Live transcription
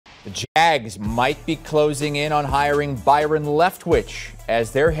The Jags might be closing in on hiring Byron Leftwich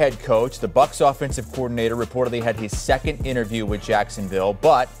as their head coach. The Bucs offensive coordinator reportedly had his second interview with Jacksonville,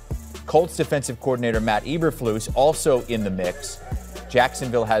 but Colts defensive coordinator Matt Eberflus also in the mix.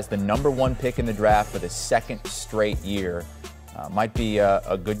 Jacksonville has the #1 pick in the draft for the second straight year. Might be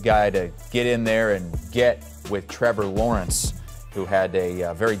a good guy to get in there and get with Trevor Lawrence, who had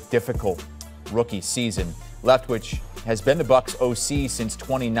a very difficult rookie season. Leftwich has been the Bucs OC since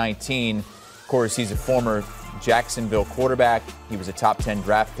 2019. Of course, he's a former Jacksonville quarterback. He was a top 10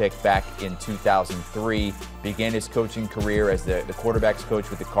 draft pick back in 2003. Began his coaching career as the quarterback's coach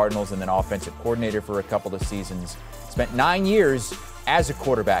with the Cardinals and then offensive coordinator for a couple of seasons. Spent 9 years as a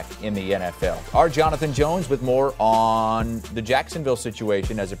quarterback in the NFL. Our Jonathan Jones with more on the Jacksonville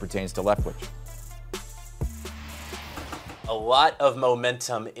situation as it pertains to Leftwich. A lot of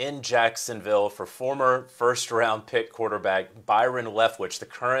momentum in Jacksonville for former first-round pick quarterback Byron Leftwich, the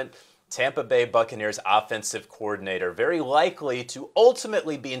current Tampa Bay Buccaneers offensive coordinator, very likely to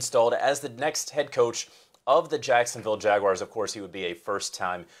ultimately be installed as the next head coach of the Jacksonville Jaguars. Of course, he would be a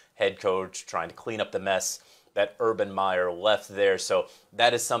first-time head coach trying to clean up the mess that Urban Meyer left there. So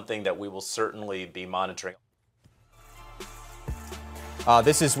that is something that we will certainly be monitoring.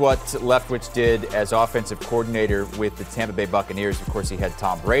 This is what Leftwich did as offensive coordinator with the Tampa Bay Buccaneers. Of course, he had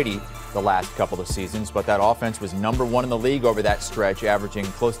Tom Brady the last couple of seasons, but that offense was #1 in the league over that stretch, averaging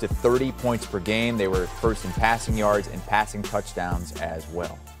close to 30 points per game. They were first in passing yards and passing touchdowns as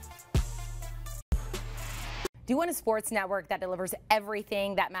well. Do you want a sports network that delivers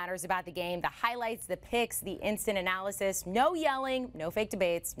everything that matters about the game? The highlights, the picks, the instant analysis, no yelling, no fake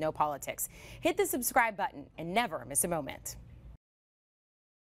debates, no politics. Hit the subscribe button and never miss a moment.